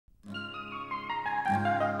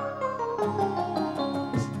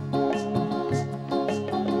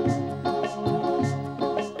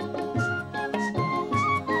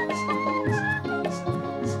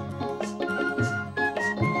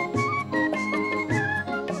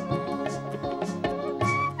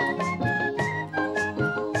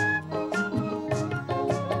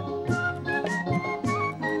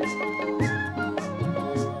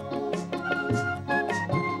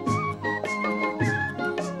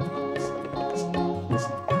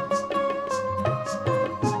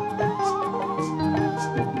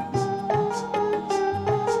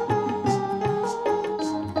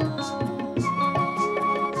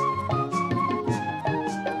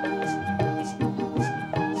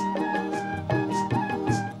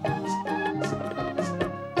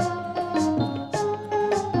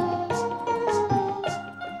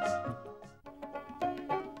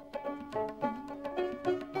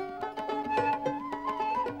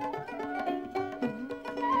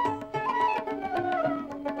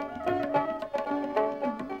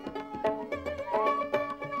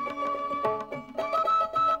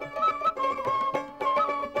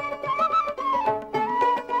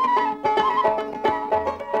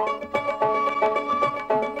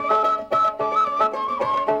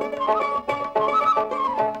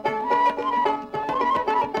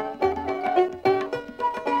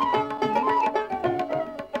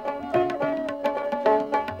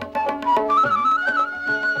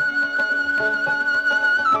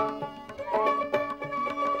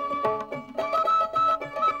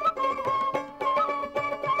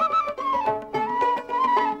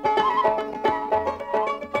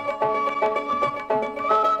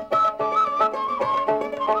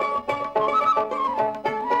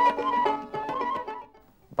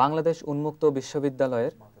বাংলাদেশ উন্মুক্ত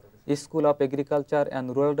বিশ্ববিদ্যালয়ের school of agriculture and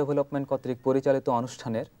rural development কর্তৃক পরিচালিত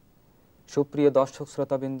অনুষ্ঠানের সুপ্রিয় দর্শক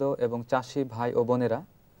শ্রোতাবৃন্দ এবং চাষি ভাই ও বোনেরা,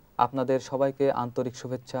 আপনাদের সবাইকে আন্তরিক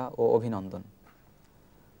শুভেচ্ছা ও অভিনন্দন।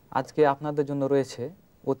 আজকে আপনাদের জন্য রয়েছে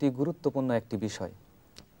অতি গুরুত্বপূর্ণ একটি বিষয়,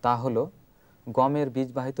 তা হলো গমের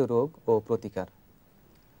বীজবাহিত রোগ ও প্রতিকার।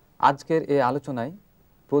 আজকের এই আলোচনায়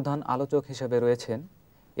প্রধান আলোচক হিসেবে রয়েছেন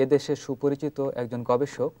এদেশের সুপরিচিত একজন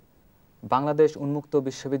গবেষক, বাংলাদেশ উন্মুক্ত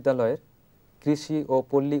বিশ্ববিদ্যালয়ের কৃষি ও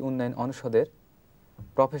পল্লী উন্নয়ন অনুষদের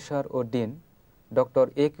প্রফেসর ও dean doctor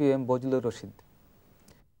AQM Bazlur Rashid.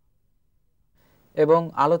 এবং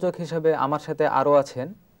আলোচক হিসেবে আমার সাথে আরও আছেন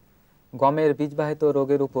গমের বীজবাহিত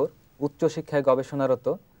রোগের উপর উচ্চশিক্ষায় গবেষণারত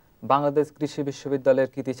বাংলাদেশ কৃষি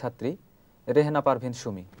বিশ্ববিদ্যালয়ের কৃতি ছাত্রী রেহেনা পারভিন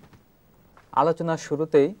সুমি। আলোচনার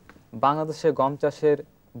শুরুতেই বাংলাদেশে গম চাষের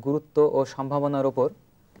গুরুত্ব ও সম্ভাবনার উপর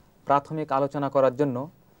প্রাথমিক আলোচনা করার জন্য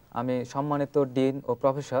আমি সম্মানিত ডিন ও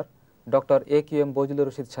professor doctor AQM Bazlur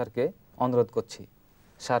Rashid স্যারকে অনুরোধ করছি।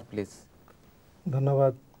 Sir please.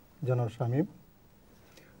 ধন্যবাদ জনাব শামীম।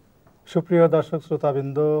 সুপ্রিয় দর্শক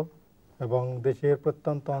শ্রোতাবৃন্দ এবং দেশের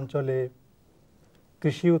প্রত্যন্ত অঞ্চলে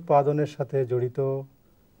কৃষি উৎপাদনের সাথে জড়িত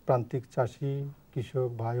প্রান্তিক চাষি কৃষক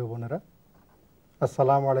ভাই ও বোনেরা,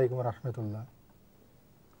 আসসালামু আলাইকুম রহমতুল্লাহ।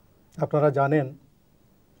 আপনারা জানেন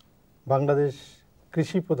বাংলাদেশ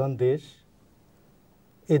কৃষি প্রধান দেশ।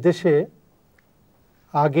 এদেশে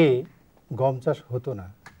আগে গম চাষ হতো না।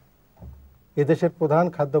 এদেশের প্রধান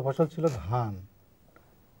খাদ্য ফসল ছিল ধান।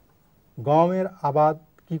 গমের আবাদ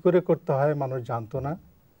কি করে করতে হয় মানুষ জানতো না,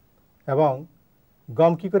 এবং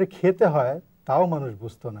গম কি করে খেতে হয় তাও মানুষ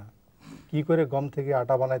বুঝতো না। কি করে গম থেকে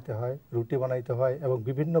আটা বানাইতে হয়, রুটি বানাইতে হয় এবং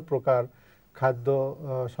বিভিন্ন প্রকার খাদ্য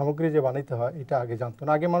সামগ্রী যে বানাইতে হয় এটা আগে জানতো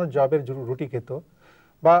না। আগে মানুষ জবের রুটি খেত,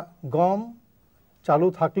 বা গম চালু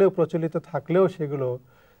থাকলেও প্রচলিত থাকলেও সেগুলো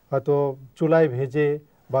হয়তো চুলায় ভেজে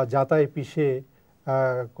বা জাঁতায় পিষে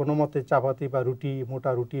কোনো মতে চাপাতি বা রুটি,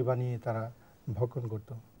 মোটা রুটি বানিয়ে তারা ভক্ষণ করত।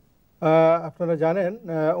 আপনারা জানেন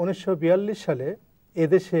 1942 সালে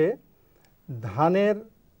এদেশে ধানের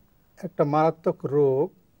একটা মারাত্মক রোগ,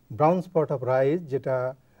 ব্রাউন স্পট অফ রাইস, যেটা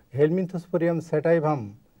হেলমিনথোস্পোরিয়াম স্যাটাইভাম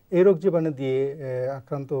এই রোগ জীবাণু দিয়ে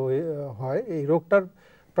আক্রান্ত হয়। এই রোগটার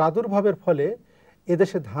প্রাদুর্ভাবের ফলে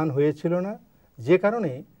এদেশে ধান হয়েছিল না, যে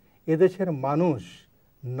কারণে এদেশের মানুষ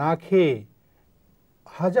না খেয়ে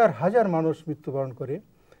হাজার হাজার মানুষ মৃত্যুবরণ করে।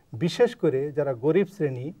 বিশেষ করে যারা গরিব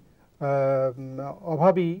শ্রেণী,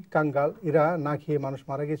 অভাবী কাঙ্গাল, এরা না খেয়ে মানুষ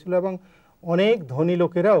মারা গিয়েছিল। এবং অনেক ধনী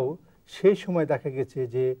লোকেরাও সেই সময় দেখা গেছে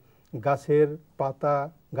যে গাছের পাতা,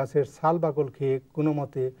 গাছের ছাল বাকল খেয়ে কোনো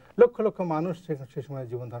মতে লক্ষ লক্ষ মানুষ সে সময়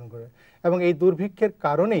জীবন ধারণ করে। এবং এই দুর্ভিক্ষের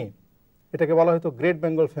কারণে, এটাকে বলা হয়তো গ্রেট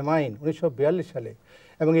বেঙ্গল ফেমাইন 1942 সালে,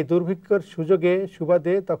 এবং এই দুর্ভিক্ষের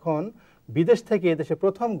সুবাদে তখন বিদেশ থেকে এদেশে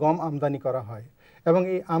প্রথম গম আমদানি করা হয়। এবং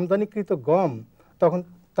এই আমদানিকৃত গম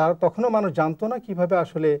তখনও মানুষ জানতো না কিভাবে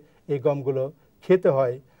আসলে এই গমগুলো খেতে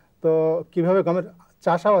হয়, তো কিভাবে গমের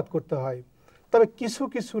চাষাবাদ করতে হয়। তবে কিছু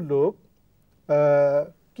কিছু লোক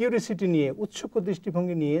কিউরিসিটি নিয়ে, উৎসুক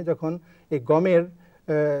দৃষ্টিভঙ্গি নিয়ে যখন এই গমের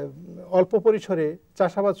অল্প পরিসরে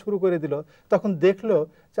চাষাবাদ শুরু করে দিল, তখন দেখলো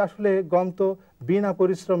যে আসলে গম তো বিনা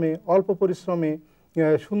পরিশ্রমে, অল্প পরিশ্রমে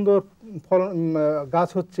সুন্দর ফলন, গাছ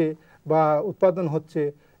হচ্ছে বা উৎপাদন হচ্ছে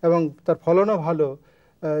এবং তার ফলনও ভালো,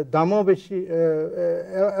 দামও বেশি,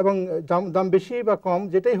 এবং দাম বেশি বা কম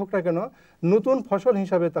যেটাই হোক না কেন নতুন ফসল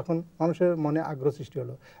হিসাবে তখন মানুষের মনে আগ্রহ সৃষ্টি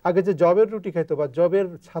হলো। আগে যে জবের রুটি খেত বা জবের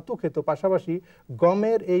ছাতু খেত, পাশাপাশি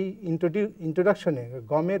গমের এই ইন্ট্রোডাকশনে,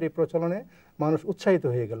 গমের এই প্রচলনে মানুষ উৎসাহিত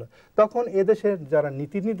হয়ে গেল। তখন এদেশের যারা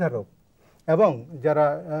নীতি নির্ধারক এবং যারা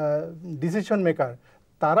ডিসিশন মেকার,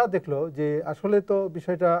 তারা দেখলো যে আসলে তো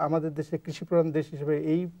বিষয়টা আমাদের দেশে কৃষিপ্রধান দেশ হিসেবে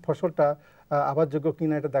এই ফসলটা আবাদযোগ্য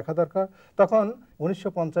কিনা এটা দেখা দরকার। তখন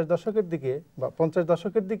 1950 দশকের দিকে বা 50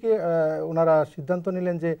 দশকের দিকে ওনারা সিদ্ধান্ত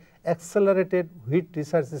নিলেন যে অ্যাক্সেলারেটেড হুইট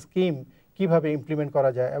রিসার্চ স্কিম কিভাবে ইমপ্লিমেন্ট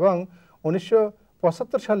করা যায়, এবং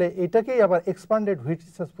 1975 সালে এটাকেই আবার এক্সপান্ডেড হুইট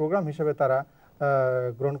রিসার্চ প্রোগ্রাম হিসেবে তারা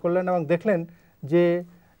গ্রহণ করলেন এবং দেখলেন যে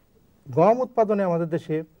গম উৎপাদনে আমাদের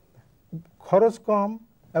দেশে খরচ কম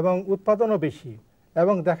এবং উৎপাদনও বেশি,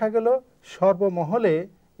 এবং দেখা গেল সর্বমহলে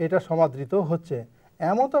এটা সমাদৃত হচ্ছে।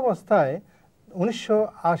 এমত অবস্থায়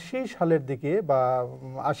 1980 সালের দিকে বা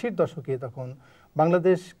 80-র দশকে তখন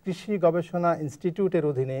বাংলাদেশ কৃষি গবেষণা ইনস্টিটিউটের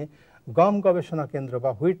অধীনে গম গবেষণা কেন্দ্র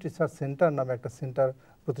বা হুইট রিসার্চ সেন্টার নামে একটা সেন্টার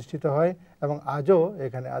প্রতিষ্ঠিত হয় এবং আজও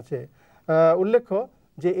এখানে আছে। উল্লেখ্য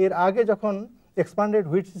যে এর আগে যখন এক্সপান্ডেড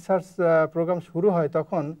হুইট রিসার্চ প্রোগ্রাম শুরু হয়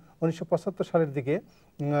তখন 1975 সালের দিকে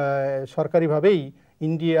সরকারিভাবেই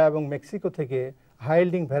ইন্ডিয়া এবং মেক্সিকো থেকে high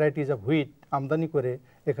yielding varieties of wheat আমদানি করে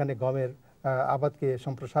এখানে গমের আবাদকে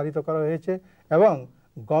সম্প্রসারিত করা হয়েছে, এবং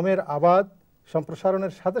গমের আবাদ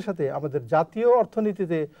সম্প্রসারণের সাথে সাথে আমাদের জাতীয়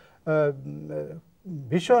অর্থনীতিতে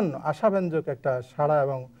ভীষণ আশাব্যঞ্জক একটা সাড়া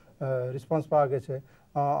এবং রেসপন্স পাওয়া গেছে।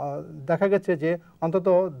 দেখা গেছে যে অন্তত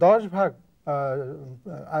 10%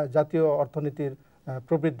 জাতীয় অর্থনীতির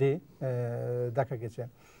প্রবৃদ্ধি দেখা গেছে।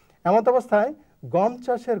 এমত অবস্থায় গম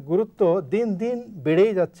চাষের গুরুত্ব দিন দিন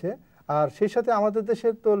বেড়েই যাচ্ছে, আর সেই সাথে আমাদের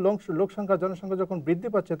দেশের তো লোকসংখ্যা, জনসংখ্যা যখন বৃদ্ধি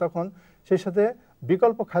পাচ্ছে তখন সেই সাথে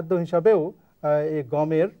বিকল্প খাদ্য হিসাবেও এই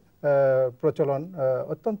গমের প্রচলন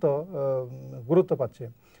অত্যন্ত গুরুত্ব পাচ্ছে।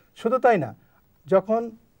 শুধু তাই না, যখন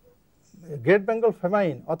গ্রেট বেঙ্গল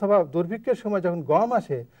ফেমাইন অথবা দুর্ভিক্ষের সময় যখন গম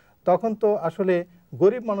আসে তখন তো আসলে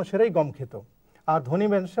গরিব মানুষেরাই গম খেত আর ধনী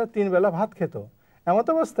মানুষরা 3 বেলা ভাত খেত। এমত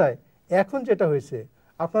অবস্থায় এখন যেটা হয়েছে,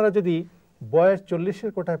 আপনারা যদি বয়স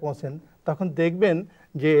 40-এর কোঠায় পৌঁছেন তখন দেখবেন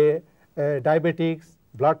যে diabetics,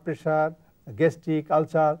 blood pressure, gastric,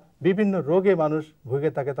 ulcer বিভিন্ন রোগে মানুষ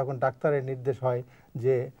ভুগে থাকে। তখন ডাক্তারের নির্দেশ হয়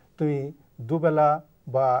যে তুমি 2 বেলা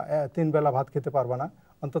বা 3 বেলা ভাত খেতে পারবে না,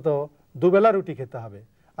 অন্তত 2 বেলা রুটি খেতে হবে।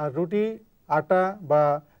 আর রুটি, আটা বা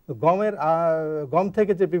গম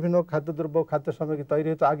থেকে যে বিভিন্ন খাদ্যদ্রব্য, খাদ্য সামগ্রী তৈরি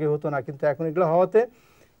হতো, আগে হতো না, কিন্তু এখন এগুলো হওয়াতে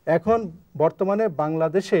এখন বর্তমানে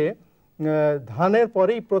বাংলাদেশে ধানের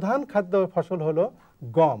পরেই প্রধান খাদ্য ফসল হলো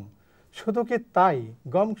গম। শুধু কি তাই,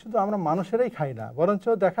 গম শুধু আমরা মানুষেরাই খাই না, বরঞ্চ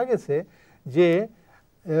দেখা গেছে যে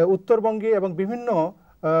উত্তরবঙ্গে এবং বিভিন্ন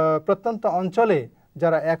প্রত্যন্ত অঞ্চলে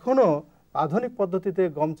যারা এখনও আধুনিক পদ্ধতিতে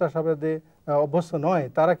গম চাষাবাদে অভ্যস্ত নয়,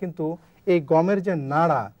 তারা কিন্তু এই গমের যে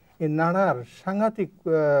নাড়া, এই নাড়ার সাংঘাতিক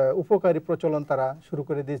উপকারী প্রচলন তারা শুরু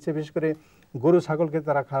করে দিয়েছে। বিশেষ করে গরু ছাগলকে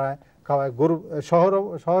তারা খাওয়ায়। গরু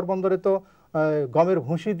শহর বন্দরে তো গমের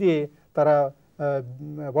ভুসি দিয়ে তারা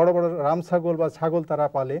বড় বড় রাম ছাগল বা ছাগল তারা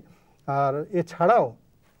পালে। আর এছাড়াও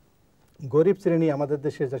গরিব শ্রেণী, আমাদের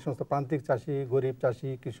দেশের যে সমস্ত প্রান্তিক চাষি, গরিব চাষি,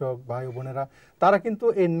 কৃষক ভাই বোনেরা, তারা কিন্তু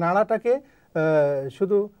এই নাড়াটাকে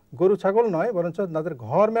শুধু গরু ছাগল নয়, বরঞ্চ তাদের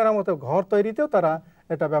ঘর মেরামতে, ঘর তৈরিতেও তারা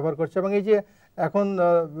এটা ব্যবহার করছে। এবং এই যে এখন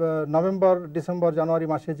নভেম্বর, ডিসেম্বর, জানুয়ারি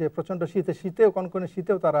মাসে যে প্রচণ্ড শীতেও, কনকনে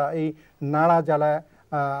শীতেও তারা এই নাড়া জ্বালায়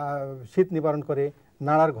শীত নিবারণ করে,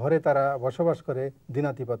 নাড়ার ঘরে তারা বসবাস করে,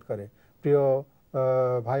 দিনাতিপাত করে। প্রিয়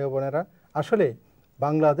ভাই ও বোনেরা, আসলে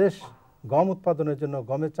বাংলাদেশ গম উৎপাদনের জন্য,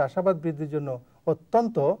 গমের চাষাবাদ বৃদ্ধির জন্য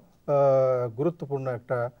অত্যন্ত গুরুত্বপূর্ণ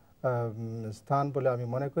একটা স্থান বলে আমি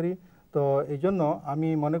মনে করি। তো এই জন্য আমি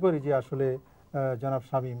মনে করি যে আসলে জনাব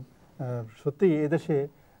শামীম, সত্যি এদেশে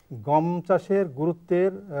গম চাষের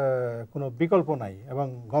গুরুত্বের কোনো বিকল্প নাই এবং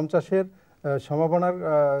গম চাষের সম্ভাবনার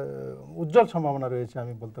উজ্জ্বল সম্ভাবনা রয়েছে,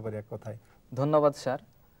 আমি বলতে পারি এক কথায়। ধন্যবাদ স্যার।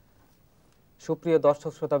 সুপ্রিয়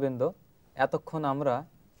দর্শক শ্রোতাবৃন্দ, এতক্ষণ আমরা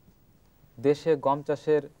দেশে গম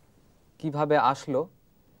চাষের কিভাবে আসলো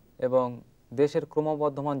এবং দেশের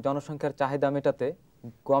ক্রমবর্ধমান জনসংখ্যার চাহিদা মেটাতে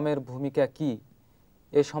গমের ভূমিকা কি,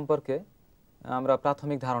 এ সম্পর্কে আমরা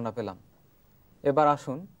প্রাথমিক ধারণা পেলাম। এবার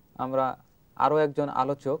আসুন আমরা আরও একজন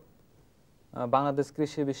আলোচক, বাংলাদেশ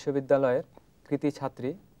কৃষি বিশ্ববিদ্যালয়ের কৃতি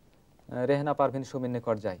ছাত্রী রেহনা পারভিন সুমির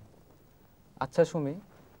নিকট যাই। আচ্ছা সুমি,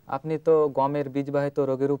 আপনি তো গমের বীজবাহিত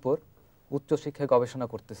রোগের উপর উচ্চশিক্ষায় গবেষণা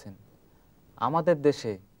করতেছেন। আমাদের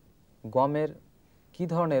দেশে গমের কি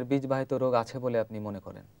ধরনের বীজবাহিত রোগ আছে বলে আপনি মনে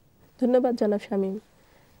করেন? ধন্যবাদ জনাব শামীম।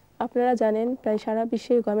 আপনারা জানেন প্রায় সারা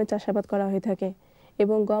বিশ্বে গমের চাষাবাদ করা হয়ে থাকে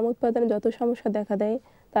এবং গম উৎপাদনে যত সমস্যা দেখা দেয়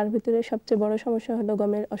তার ভিতরে সবচেয়ে বড় সমস্যা হলো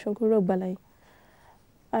গমের অসংখ্য রোগবালাই।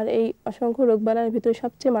 আর এই অসংখ্য রোগবালাইয়ের ভিতরে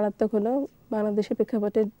সবচেয়ে মারাত্মক হলো বাংলাদেশের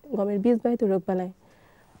প্রেক্ষাপটে গমের বীজবাহিত রোগবালাই।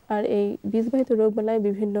 আর এই বীজবাহিত রোগবালাই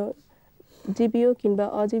বিভিন্ন জীবীয় কিংবা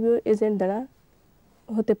অজীবীয় এজেন্ট দ্বারা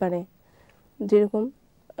হতে পারে, যেরকম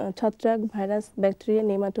ছত্রাক, ভাইরাস, ব্যাকটেরিয়া,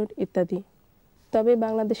 নেমাটোড ইত্যাদি। তবে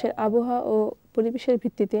বাংলাদেশের আবহাওয়া ও পরিবেশের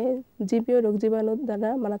ভিত্তিতে জীবীয় রোগ জীবাণু দ্বারা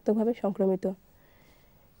মারাত্মকভাবে সংক্রমিত।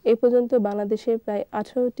 এই পর্যন্ত বাংলাদেশে প্রায়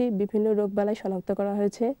 18টি বিভিন্ন রোগবালাই শনাক্ত করা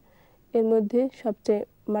হয়েছে। এর মধ্যে সবচেয়ে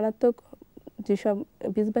মারাত্মক যেসব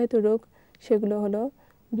বীজবাহিত রোগ সেগুলো হলো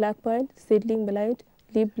black point, seedling blight,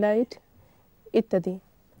 lip blight ইত্যাদি।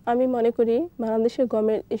 আমি মনে করি বাংলাদেশের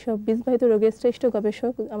গমের এসব বীজবাহিত রোগের শ্রেষ্ঠ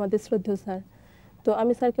গবেষক আমাদের শ্রদ্ধেয় স্যার। তো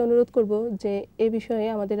আমি স্যারকে অনুরোধ করব যে এই বিষয়ে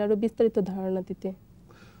আমাদের আরো বিস্তারিত ধারণা দিতে।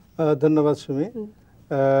 ধন্যবাদ সুমি।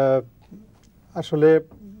 আসলে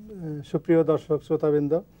সুপ্রিয় দর্শক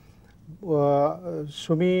শ্রোতাবৃন্দ,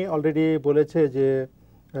 সুমি অলরেডি বলেছে যে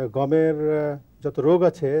গমের যত রোগ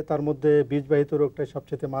আছে তার মধ্যে বীজবাহিত রোগটাই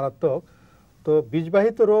সবচেয়ে মারাত্মক। তো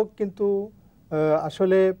বীজবাহিত রোগ কিন্তু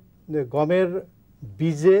আসলে গমের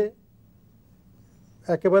বীজে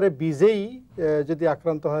একেবারে বীজেই যদি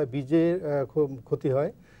আক্রান্ত হয় বীজে খুব ক্ষতি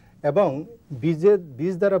হয়, এবং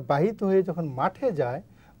বীজ দ্বারা বাহিত হয়ে যখন মাঠে যায়,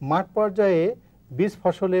 মাঠ পর্যায়ে বীজ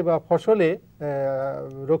ফসলে বা ফসলে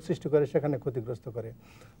রোগ সৃষ্টি করে, সেখানে ক্ষতিগ্রস্ত করে।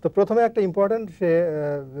 তো প্রথমে একটা ইম্পর্ট্যান্ট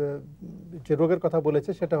যে রোগের কথা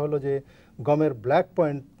বলেছে সেটা হলো যে গমের ব্ল্যাক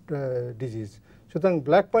পয়েন্ট ডিজিজ। সুতরাং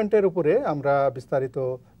ব্ল্যাক পয়েন্টের উপরে আমরা বিস্তারিত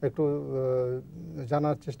একটু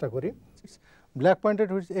জানার চেষ্টা করি। ব্ল্যাক পয়েন্টেড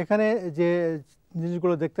এখানে যে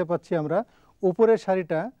জিনিসগুলো দেখতে পাচ্ছি আমরা, উপরের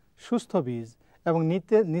সারিটা সুস্থ বীজ এবং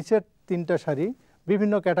নিচের তিনটা সারি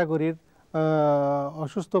বিভিন্ন ক্যাটাগরির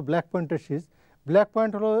অসুস্থ ব্ল্যাক পয়েন্টেড বীজ। ব্ল্যাক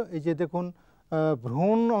পয়েন্ট হলো এই যে দেখুন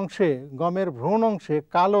ভ্রূণ অংশে, গমের ভ্রূণ অংশে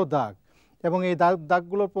কালো দাগ, এবং এই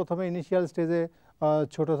দাগগুলো প্রথমে ইনিশিয়াল স্টেজে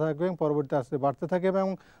ছোট থাকবে এবং পরবর্তী আস্তে বাড়তে থাকে, এবং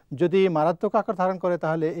যদি মারাত্মক আকার ধারণ করে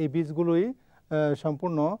তাহলে এই বীজগুলোই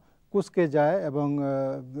সম্পূর্ণ কুঁচকে যায় এবং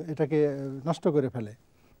এটাকে নষ্ট করে ফেলে।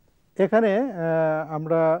 এখানে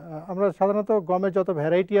আমরা সাধারণত গমের যত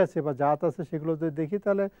ভ্যারাইটি আছে বা জাত আছে সেগুলো যদি দেখি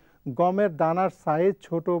তাহলে গমের দানার সাইজ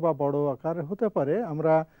ছোট বা বড় আকার হতে পারে।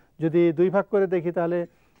 আমরা যদি দুই ভাগ করে দেখি তাহলে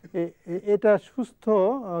এটা সুস্থ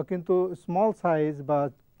কিন্তু স্মল সাইজ বা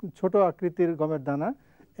ছোট আকৃতির গমের দানা,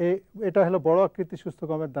 এটা হলো বড় আকৃতির সুস্থ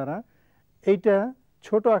গমের দানা। এইটা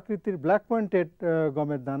ছোট আকৃতির ব্ল্যাক পয়েন্টেড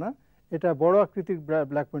গমের দানা, এটা বড় আকৃতির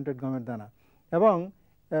ব্ল্যাক পয়েন্টেড গমের দানা। এবং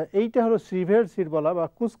এইটা হলো সিভেল সিড বলা বা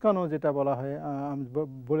কুঁচকানো যেটা বলা হয় আমি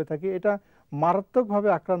বলে থাকি, এটা মারাত্মকভাবে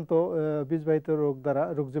আক্রান্ত বীজবাহিত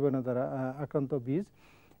রোগ জীবাণু দ্বারা আক্রান্ত বীজ।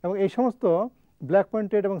 এবং এই সমস্ত ব্ল্যাক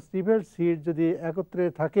পয়েন্টেড এবং সিভেল সিড যদি একত্রে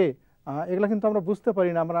থাকে, এগুলো কিন্তু আমরা বুঝতে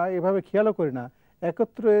পারি না, আমরা এভাবে খেয়ালও করি না।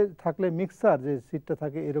 একত্রে থাকলে মিক্সার যে সিডটা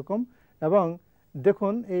থাকে এরকম, এবং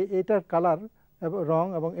দেখুন এটার কালার রং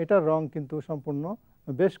এবং এটার রং কিন্তু সম্পূর্ণ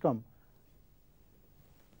বেশ কম।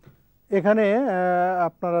 এখানে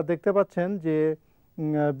আপনারা দেখতে পাচ্ছেন যে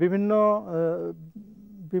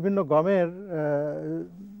বিভিন্ন গমের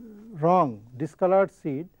রং ডিসকালার্ড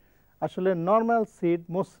সিড, আসলে নর্মাল সিড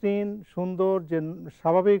মসৃণ সুন্দর যে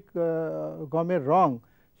স্বাভাবিক গমের রং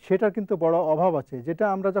সেটার কিন্তু বড় অভাব আছে। যেটা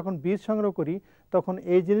আমরা যখন বীজ সংগ্রহ করি তখন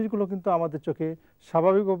এই জিনিসগুলো কিন্তু আমাদের চোখে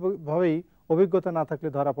স্বাভাবিকভাবেই অভিজ্ঞতা না থাকলে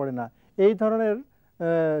ধরা পড়ে না। এই ধরনের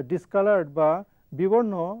ডিসকালার্ড বা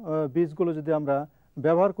বিবর্ণ বীজগুলো যদি আমরা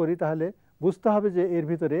ব্যবহার করি তাহলে বুঝতে হবে যে এর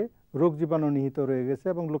ভিতরে রোগ জীবাণু নিহিত রয়ে গেছে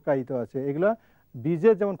এবং লুকায়িত আছে। এগুলা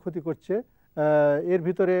বীজের যেমন ক্ষতি করছে, এর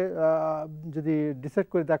ভিতরে যদি ডিসেক্ট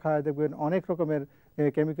করে দেখা হয় দেখবেন অনেক রকমের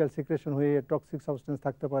কেমিক্যাল সিক্রেশন হয়ে টক্সিক সাবস্টেন্স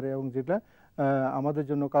থাকতে পারে, এবং যেটা আমাদের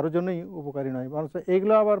জন্য কারোর জন্যই উপকারী নয়। বরঞ্চ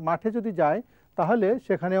এগুলো আবার মাঠে যদি যায় তাহলে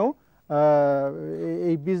সেখানেও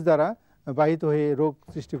এই বীজ দ্বারা বাহিত হয়ে রোগ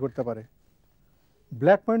সৃষ্টি করতে পারে।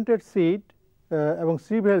 ব্ল্যাক পয়েন্টেড সিড এবং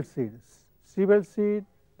সিভেল সিড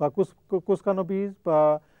বা কুঁচকানো বীজ বা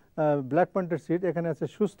ব্ল্যাক পয়েন্টেড সিড, এখানে আছে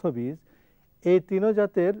সুস্থ বীজ। এই তিন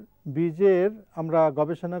জাতের বীজের আমরা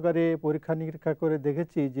গবেষণাগারে পরীক্ষা নিরীক্ষা করে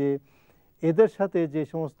দেখেছি যে এদের সাথে যে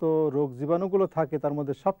সমস্ত রোগ জীবাণুগুলো থাকে তার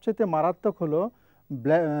মধ্যে সবচেয়ে মারাত্মক হলো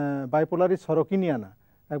বাইপোলারি সরোকিনিয়ানা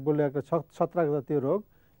বলে একটা ছত্রাক জাতীয় রোগ।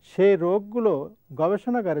 সেই রোগগুলো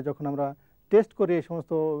গবেষণাগারে যখন আমরা টেস্ট করি এই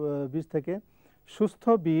সমস্ত বীজ থেকে, সুস্থ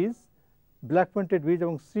বীজ, ব্ল্যাক পয়েন্টেড বীজ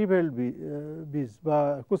এবং সিভেল বীজ বা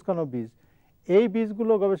কুঁচকানো বীজ, এই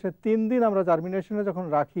বীজগুলো গবেষণায় 3 দিন আমরা জার্মিনেশনে যখন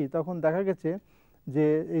রাখি তখন দেখা গেছে যে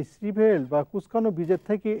এই শ্রীভেল বা কুচকানো বীজের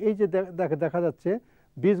থেকে এই যে দেখা যাচ্ছে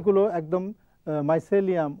বীজগুলো একদম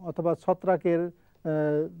মাইসেলিয়াম অথবা ছত্রাকের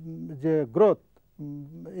যে গ্রোথ,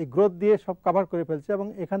 এই গ্রোথ দিয়ে সব কভার করে ফেলছে এবং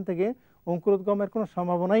এখান থেকে অঙ্কুরোদ্গমের কোনো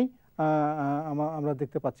সম্ভাবনাই আমরা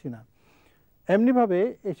দেখতে পাচ্ছি না। এমনিভাবে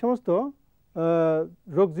এই সমস্ত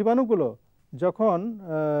রোগ জীবাণুগুলো যখন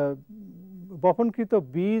বপনকৃত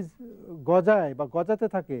বীজ গজায় বা গজাতে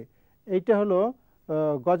থাকে, এইটা হলো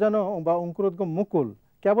গজানো বা অঙ্কুরোদ্গম মুকুল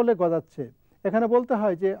কেবলে গজাচ্ছে। এখানে বলতে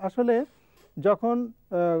হয় যে আসলে যখন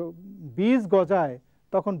বীজ গজায়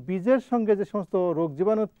তখন বীজের সঙ্গে যে সমস্ত রোগ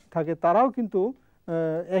জীবাণু থাকে তারাও কিন্তু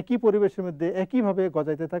একই পরিবেশের মধ্যে একইভাবে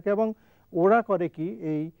গজাইতে থাকে এবং ওরা করে কি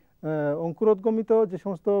এই অঙ্কুরোদ্গমিত যে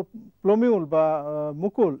সমস্ত প্লোমিউল বা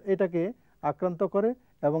মুকুল এটাকে আক্রান্ত করে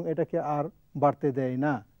এবং এটাকে আর বাড়তে দেয়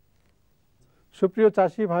না। সুপ্রিয়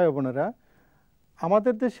চাষি ভাই বোনেরা,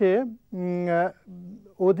 আমাদের দেশে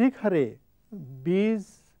অধিক হারে বীজ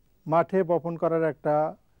মাঠে বপন করার একটা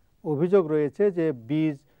অভিযোগ রয়েছে যে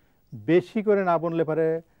বীজ বেশি করে না বুনলে পারে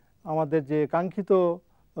আমাদের যে কাঙ্ক্ষিত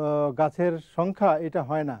গাছের সংখ্যা এটা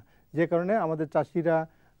হয় না, যে কারণে আমাদের চাষিরা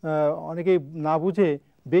অনেকেই না বুঝে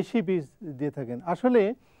বেশি বীজ দিয়ে থাকেন। আসলে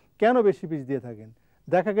কেন বেশি বীজ দিয়ে থাকেন?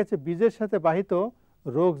 দেখা গেছে বীজের সাথে বাহিত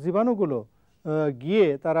রোগ জীবাণুগুলো গিয়ে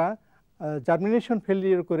তারা জার্মিনেশন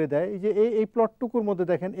ফেলিয়ার করে দেয়। এই যে এই প্লটটুকুর মধ্যে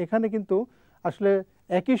দেখেন এখানে কিন্তু আসলে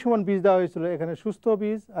একই সমান বীজ দেওয়া হয়েছিল, এখানে সুস্থ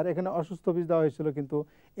বীজ আর এখানে অসুস্থ বীজ দেওয়া হয়েছিল, কিন্তু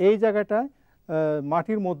এই জায়গাটায়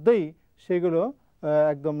মাটির মধ্যেই সেগুলো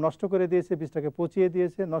একদম নষ্ট করে দিয়েছে, বীজটাকে পচিয়ে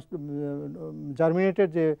দিয়েছে, জার্মিনেটেড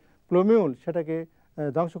যে প্লোমিউল সেটাকে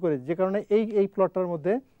ধ্বংস করে, যে কারণে এই প্লটটার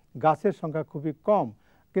মধ্যে গাছের সংখ্যা খুবই কম।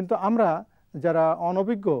 কিন্তু আমরা যারা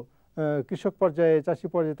অনভিজ্ঞ কৃষক পর্যায়ে চাষি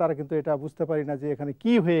পর্যায়ে তারা কিন্তু এটা বুঝতে পারি না যে এখানে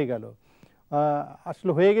কি হয়ে গেল।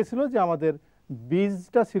 আসলে হয়ে গেছিল যে আমাদের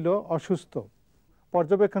বীজটা ছিল অসুস্থ।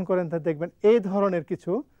 পর্যবেক্ষণ করেন তা দেখবেন এই ধরনের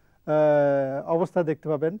কিছু অবস্থা দেখতে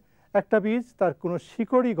পাবেন। একটা বীজ তার কোনো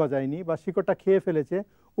শিকড়ই গজায়নি বা শিকড়টা খেয়ে ফেলেছে,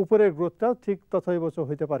 উপরের গ্রোথটাও ঠিক তথৈবচ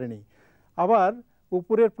হইতে পারেনি। আবার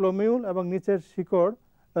উপরের প্লোমিউল এবং নিচের শিকড়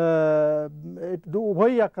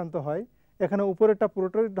উভয়ই আক্রান্ত হয়। এখানে উপরেরটা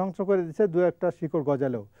পুরোটাই ধ্বংস করে দিচ্ছে, দু একটা শিকড়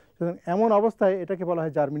গজালেও। সুতরাং এমন অবস্থায় এটাকে বলা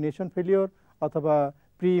হয় জার্মিনেশন ফেলিওর অথবা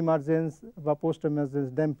প্রি ইমার্জেন্স বা post emergence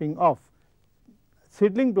damping of.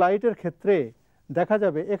 Seedling ব্লাইটের ক্ষেত্রে দেখা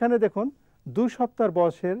যাবে এখানে দেখুন 2 সপ্তাহ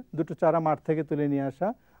বয়সের দুটো চারা মাঠ থেকে তুলে নিয়ে আসা,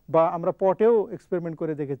 বা আমরা পটেও এক্সপেরিমেন্ট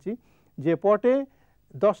করে দেখেছি যে পটে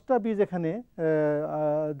 10টা বীজ এখানে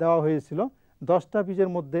দেওয়া হয়েছিল, 10টা বীজের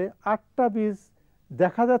মধ্যে 8টা বীজ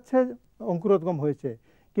দেখা যাচ্ছে অঙ্কুরোদ্গম হয়েছে,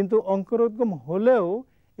 কিন্তু অঙ্কুরোদ্গম হলেও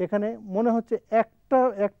এখানে মনে হচ্ছে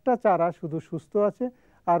একটা চারা শুধু সুস্থ আছে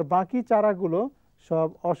আর বাকি চারাগুলো সব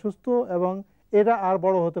অসুস্থ এবং এরা আর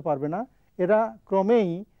বড় হতে পারবে না, এরা ক্রমেই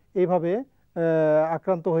এইভাবে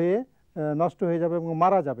আক্রান্ত হয়ে নষ্ট হয়ে যাবে এবং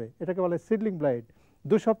মারা যাবে। এটাকে বলে সিডলিং ব্লাইট।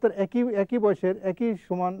 2 সপ্তাহের একই বয়সের একই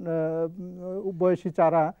সমান বয়সী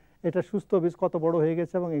চারা, এটা সুস্থ বীজ কত বড় হয়ে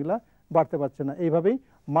গেছে এবং এগুলা বাড়তে পারছে না, এইভাবেই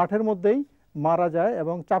মাঠের মধ্যেই মারা যায়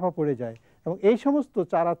এবং চাপা পড়ে যায়। এবং এই সমস্ত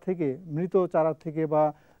চারা থেকে, মৃত চারা থেকে বা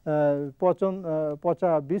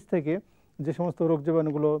পচা বীজ থেকে যে সমস্ত রোগ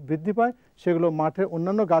জীবাণুগুলো বৃদ্ধি পায় সেগুলো মাঠের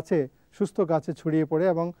অন্যান্য গাছে, সুস্থ গাছে ছড়িয়ে পড়ে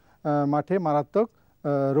এবং মাঠে মারাত্মক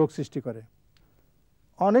রোগ সৃষ্টি করে।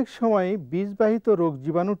 অনেক সময় বীজবাহিত রোগ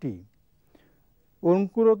জীবাণুটি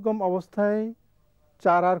অঙ্কুরোদ্গম অবস্থায়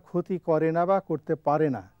চারার ক্ষতি করে না বা করতে পারে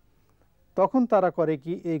না। তখন তারা করে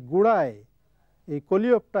কি, এই গোড়ায় এই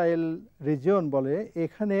কোলিওপটাইল রিজিয়ন বলে,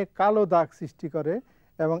 এখানে কালো দাগ সৃষ্টি করে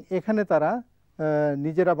এবং এখানে তারা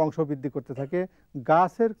নিজেরা বংশবৃদ্ধি করতে থাকে।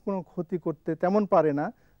 গাছের কোনো ক্ষতি করতে তেমন পারে না,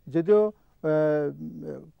 যদিও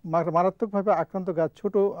মারাত্মকভাবে আক্রান্ত গাছ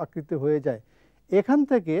ছোট আকৃতি হয়ে যায়। এখান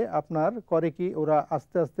থেকে আপনার করে কি, ওরা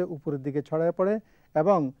আস্তে আস্তে উপরের দিকে ছড়ায় পড়ে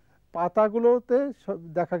এবং পাতাগুলোতে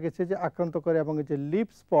দেখা গেছে যে আক্রান্ত করে এবং এই যে লিপ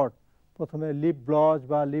স্পট, প্রথমে লিপ ব্লজ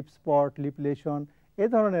বা লিপ স্পট, লিপ লেশন, এই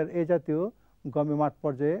ধরনের এই জাতীয় গমে মাঠ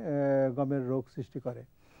পর্যায়ে গমের রোগ সৃষ্টি করে।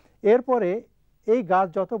 এরপরে এই গাছ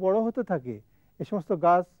যত বড় হতে থাকে, এই সমস্ত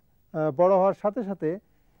গাছ বড় হওয়ার সাথে সাথে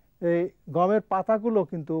এই গমের পাতাগুলো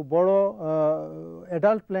কিন্তু বড়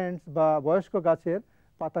অ্যাডাল্ট প্ল্যান্টস বা বয়স্ক গাছের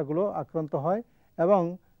পাতাগুলো আক্রান্ত হয় এবং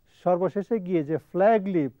সর্বশেষে গিয়ে যে ফ্ল্যাগ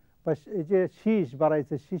লিপ বা এই যে শীষ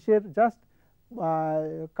বাড়াইছে, শীষের জাস্ট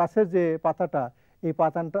কাছের যে পাতাটা, এই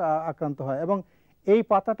পাতাটা আক্রান্ত হয় এবং এই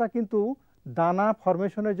পাতাটা কিন্তু দানা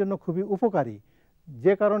ফরমেশনের জন্য খুবই উপকারী।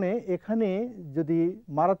 যে কারণে এখানে যদি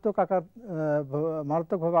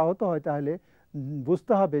মারাত্মকভাবে আহত হয় তাহলে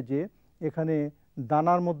বুঝতে হবে যে এখানে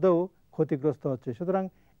দানার মধ্যেও ক্ষতিগ্রস্ত হচ্ছে। সুতরাং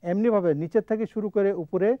এমনিভাবে নিচের থেকে শুরু করে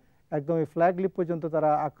উপরে একদম এই ফ্ল্যাগ লিপ পর্যন্ত তারা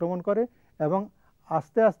আক্রমণ করে এবং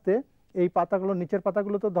আস্তে আস্তে এই পাতাগুলো, নিচের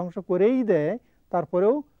পাতাগুলো তো ধ্বংস করেই দেয়,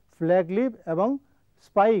 তারপরেও ফ্ল্যাগ লিভ এবং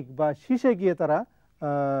স্পাইক বা শীষে গিয়ে তারা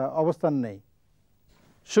অবস্থান নেয়।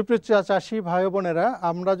 সুপ্রিয় চাষি ভাই বোনেরা,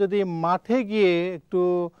 আমরা যদি মাঠে গিয়ে একটু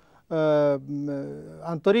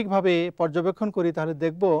আন্তরিকভাবে পর্যবেক্ষণ করি তাহলে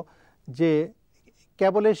দেখব যে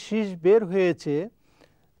কেবলের শীষ বের হয়েছে,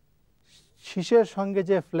 শীষের সঙ্গে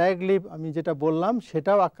যে ফ্ল্যাগ লিভ আমি যেটা বললাম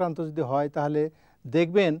সেটাও আক্রান্ত যদি হয় তাহলে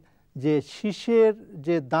দেখবেন যে শীষের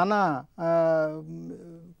যে দানা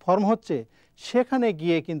ফর্ম হচ্ছে সেখানে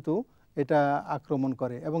গিয়ে কিন্তু এটা আক্রমণ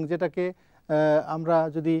করে, এবং যেটাকে আমরা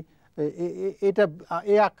যদি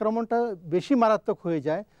এই আক্রমণটা বেশি মারাত্মক হয়ে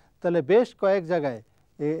যায় তাহলে বেশ কয়েক জায়গায়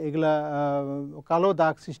এগুলা কালো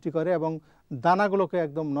দাগ সৃষ্টি করে এবং দানাগুলোকে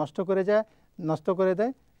একদম নষ্ট করে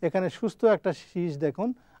দেয়। এখানে সুস্থ একটা শীষ দেখুন,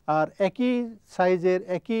 আর একই সাইজের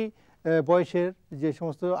একই বয়সের যে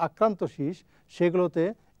সমস্ত আক্রান্ত শীষ সেগুলোতে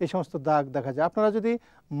এই সমস্ত দাগ দেখা যায়। আপনারা যদি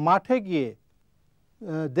মাঠে গিয়ে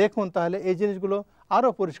দেখুন তাহলে এই জিনিসগুলো আরও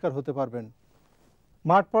পরিষ্কার হতে পারবেন।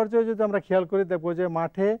 মাঠ পর্যায়ে যদি আমরা খেয়াল করে দেখব যে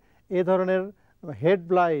মাঠে এ ধরনের হেড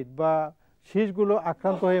ব্লাইট বা শীষগুলো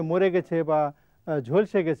আক্রান্ত হয়ে মরে গেছে বা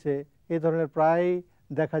ঝলসে গেছে, এই ধরনের প্রায়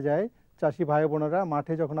দেখা যায়। চাষি ভাই বোনেরা,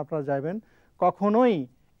 মাঠে যখন আপনারা যাবেন কখনোই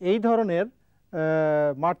এই ধরনের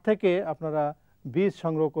মাঠ থেকে আপনারা বীজ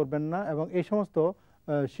সংগ্রহ করবেন না, এবং এই সমস্ত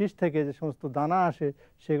শীষ থেকে যে সমস্ত দানা আসে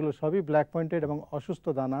সেগুলো সবই ব্ল্যাক পয়েন্টেড এবং অসুস্থ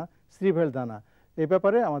দানা, স্ত্রীভেল দানা। এই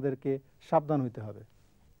ব্যাপারে আমাদেরকে সাবধান হতে হবে।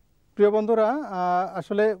 প্রিয় বন্ধুরা,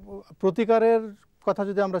 আসলে প্রতিকারের কথা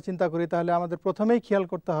যদি আমরা চিন্তা করি তাহলে আমাদের প্রথমেই খেয়াল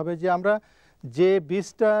করতে হবে যে আমরা যে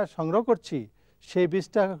বীজটা সংগ্রহ করছি সেই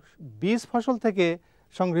বীজটা বীজ ফসল থেকে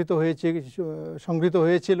সংগৃহীত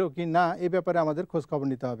হয়েছিল কি না এই ব্যাপারে আমাদের খোঁজ খবর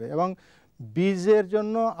নিতে হবে, এবং বীজের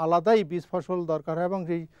জন্য আলাদাই বীজ ফসল দরকার হয়, এবং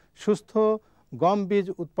এই সুস্থ গম বীজ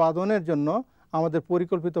উৎপাদনের জন্য আমাদের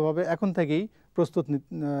পরিকল্পিতভাবে এখন থেকেই প্রস্তুত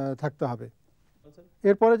থাকতে হবে।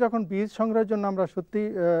 এরপরে যখন বীজ সংগ্রহের জন্য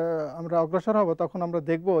আমরা অগ্রসর হব তখন আমরা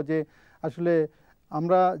দেখব যে আসলে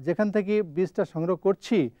আমরা যেখান থেকে বীজটা সংগ্রহ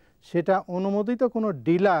করছি সেটা অনুমোদিত কোনো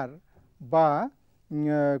ডিলার বা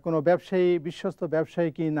কোনো বিশ্বস্ত ব্যবসায়ী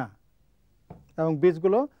কি না, এবং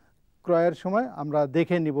বীজগুলো ক্রয়ের সময় আমরা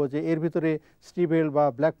দেখে নিব যে এর ভিতরে স্টিভেল বা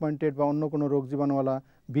ব্ল্যাক পয়েন্টেড বা অন্য কোনো রোগ জীবাণুওয়ালা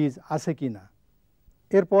বীজ আছে কি না।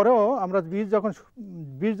 এরপরেও আমরা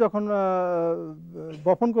বীজ যখন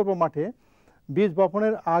বপন করব মাঠে, বীজ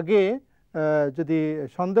বপনের আগে যদি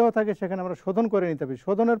সন্দেহ থাকে সেখানে আমরা শোধন করে নিতে হবে।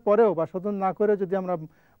 শোধনের পরেও বা শোধন না করে যদি আমরা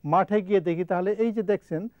মাঠে গিয়ে দেখি তাহলে এই যে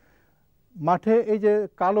দেখছেন মাঠে এই যে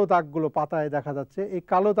কালো দাগগুলো পাতায় দেখা যাচ্ছে, এই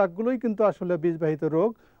কালো দাগগুলোই কিন্তু আসলে বীজবাহিত রোগ।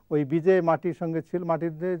 ওই বীজে মাটির সঙ্গে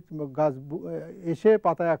মাটিতে গাছ এসে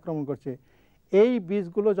পাতায় আক্রমণ করছে। এই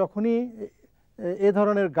বীজগুলো যখনই এ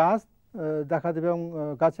ধরনের গাছ দেখা দেবে এবং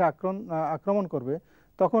গাছে আক্রমণ করবে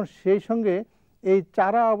তখন সেই সঙ্গে এই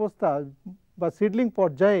চারা অবস্থা বা সিডলিং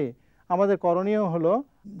পর্যায়ে আমাদের করণীয় হলো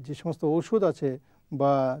যে সমস্ত ওষুধ আছে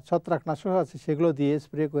বা ছত্রাকনাশক আছে সেগুলো দিয়ে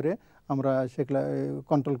স্প্রে করে আমরা সেগুলো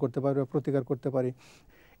কন্ট্রোল করতে পারি বা প্রতিকার করতে পারি।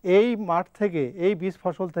 এই মাঠ থেকে, এই বীজ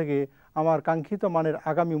ফসল থেকে আমার কাঙ্ক্ষিত মানের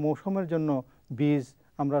আগামী মৌসুমের জন্য বীজ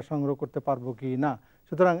আমরা সংগ্রহ করতে পারবো কি না।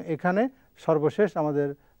 সুতরাং এখানে সর্বশেষ আমাদের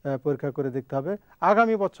পরীক্ষা করে দেখতে হবে।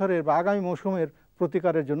 আগামী বছরের বা আগামী মৌসুমের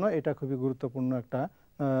প্রতিকারের জন্য এটা খুবই গুরুত্বপূর্ণ একটা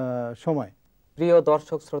সময়। প্রিয়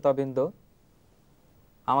দর্শক শ্রোতাবৃন্দ,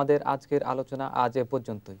 আমাদের আজকের আলোচনা আজ এ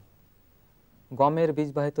পর্যন্তই। গমের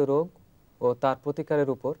বীজবাহিত রোগ ও তার প্রতিকারের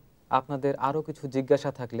উপর আপনাদের আরও কিছু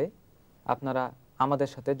জিজ্ঞাসা থাকলে আপনারা আমাদের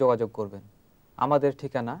সাথে যোগাযোগ করবেন। আমাদের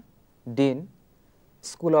ঠিকানা dean,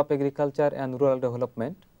 school of agriculture and rural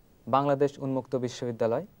development, Bangladesh উন্মুক্ত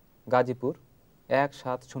বিশ্ববিদ্যালয়, গাজীপুর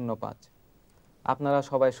 1705। আপনারা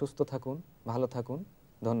সবাই সুস্থ থাকুন, ভালো থাকুন।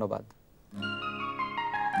 ধন্যবাদ।